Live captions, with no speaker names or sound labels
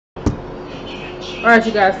Alright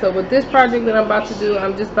you guys, so with this project that I'm about to do,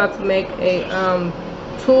 I'm just about to make a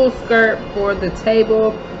tulle skirt for the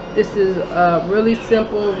table. This is really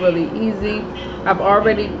simple, really easy. I've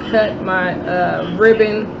already cut my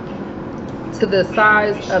ribbon to the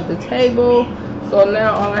size of the table. So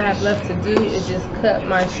now all I have left to do is just cut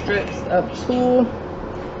my strips of tulle.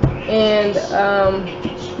 And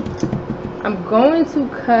I'm going to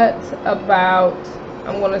cut about,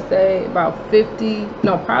 I'm going to say about 50,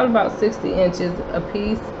 no, probably about 60 inches a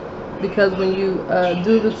piece, because when you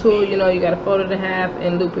do the tulle, you know, you got to fold it in half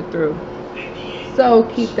and loop it through. So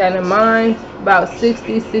keep that in mind, about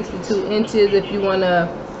 62 inches if you want to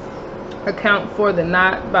account for the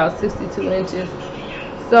knot, about 62 inches.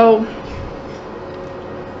 So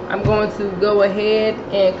I'm going to go ahead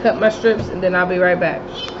and cut my strips, and then I'll be right back.